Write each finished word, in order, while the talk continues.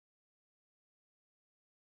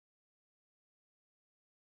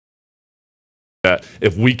that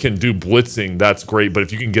if we can do blitzing, that's great. But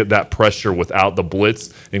if you can get that pressure without the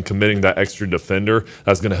blitz and committing that extra defender,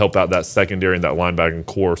 that's going to help out that secondary and that linebacking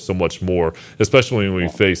core so much more, especially when we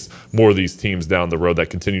face more of these teams down the road that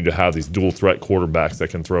continue to have these dual threat quarterbacks that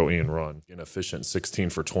can throw and run. Inefficient, 16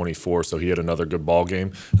 for 24, so he had another good ball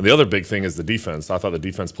game. And the other big thing is the defense. I thought the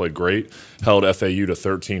defense played great, held FAU to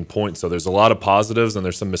 13 points. So there's a lot of positives, and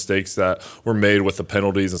there's some mistakes that were made with the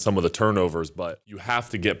penalties and some of the turnovers. But you have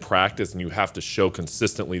to get practice, and you have to show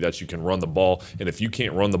consistently that you can run the ball. And if you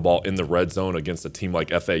can't run the ball in the red zone against a team like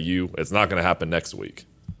FAU, it's not going to happen next week.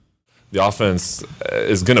 The offense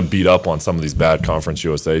is going to beat up on some of these bad Conference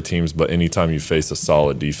USA teams, but anytime you face a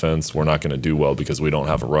solid defense, we're not going to do well because we don't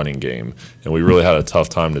have a running game. And we really had a tough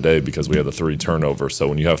time today because we had the 3 turnovers. So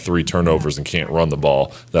when you have 3 turnovers and can't run the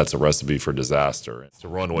ball, that's a recipe for disaster. It's to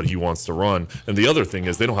run what he wants to run. And the other thing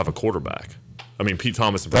is they don't have a quarterback. I mean, Pete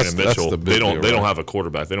Thomas and Brandon Mitchell, they don't have a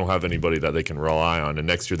quarterback. They don't have anybody that they can rely on. And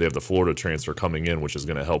next year they have the Florida transfer coming in, which is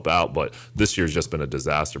going to help out. But this year's just been a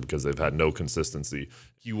disaster because they've had no consistency.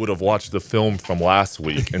 You would have watched the film from last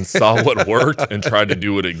week and saw what worked and tried to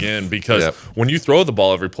do it again, because when you throw the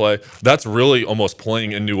ball every play, that's really almost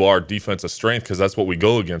playing into our defensive strength, because that's what we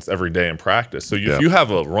go against every day in practice. So if you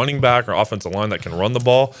have a running back or offensive line that can run the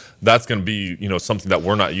ball, that's going to be, you know, something that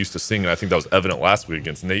we're not used to seeing. And I think that was evident last week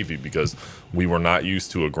against Navy because we were not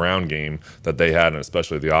used to a ground game that they had, and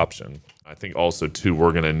especially the option. I think also, too,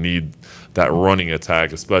 we're going to need that running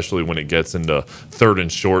attack, especially when it gets into 3rd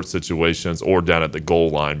and short situations or down at the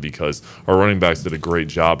goal line, because our running backs did a great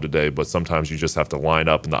job today, but sometimes you just have to line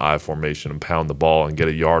up in the I formation and pound the ball and get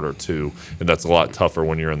a yard or two, and that's a lot tougher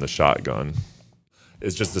when you're in the shotgun.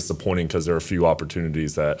 It's just disappointing because there are a few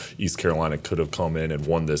opportunities that East Carolina could have come in and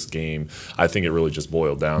won this game. I think it really just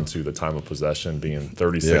boiled down to the time of possession being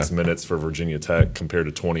 36 minutes for Virginia Tech compared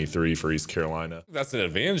to 23 for East Carolina. That's an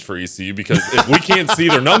advantage for ECU because if we can't see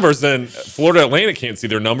their numbers, then Florida Atlantic can't see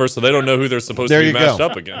their numbers, so they don't know who they're supposed to be matched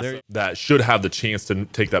up against. That should have the chance to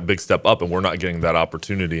take that big step up, and we're not getting that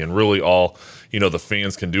opportunity. And really all, you know, the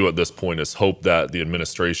fans can do at this point is hope that the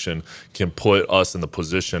administration can put us in the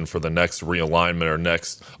position for the next realignment or next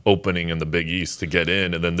opening in the Big East to get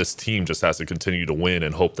in, and then this team just has to continue to win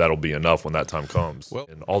and hope that'll be enough when that time comes.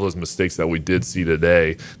 And all those mistakes that we did see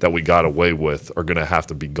today that we got away with are going to have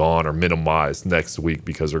to be gone or minimized next week,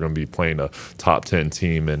 because they're going to be playing a top 10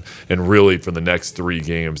 team, and really for the next 3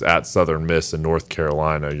 games at Southern Miss and North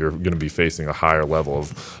Carolina, you're going to be facing a higher level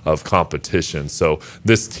of competition. So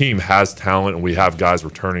this team has talent, and we have guys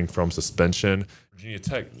returning from suspension. Virginia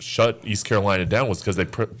Tech shut East Carolina down was because they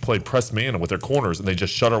played press man with their corners, and they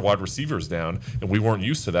just shut our wide receivers down, and we weren't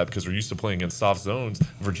used to that because we're used to playing in soft zones.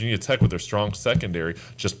 Virginia Tech, with their strong secondary,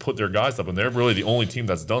 just put their guys up, and they're really the only team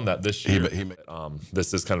that's done that this year.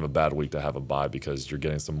 This is kind of a bad week to have a bye because you're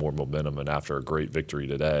getting some more momentum, and after a great victory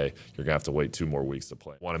today, you're going to have to wait 2 more weeks to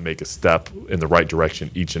play. Want to make a step in the right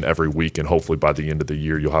direction each and every week, and hopefully by the end of the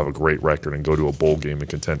year, you'll have a great record and go to a bowl game and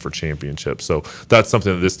contend for championships. So that's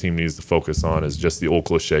something that this team needs to focus on, is just the old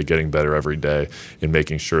cliche, getting better every day and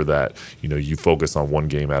making sure that, you know, you focus on one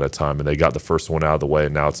game at a time. And they got the first one out of the way,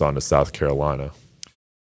 and now it's on to South Carolina.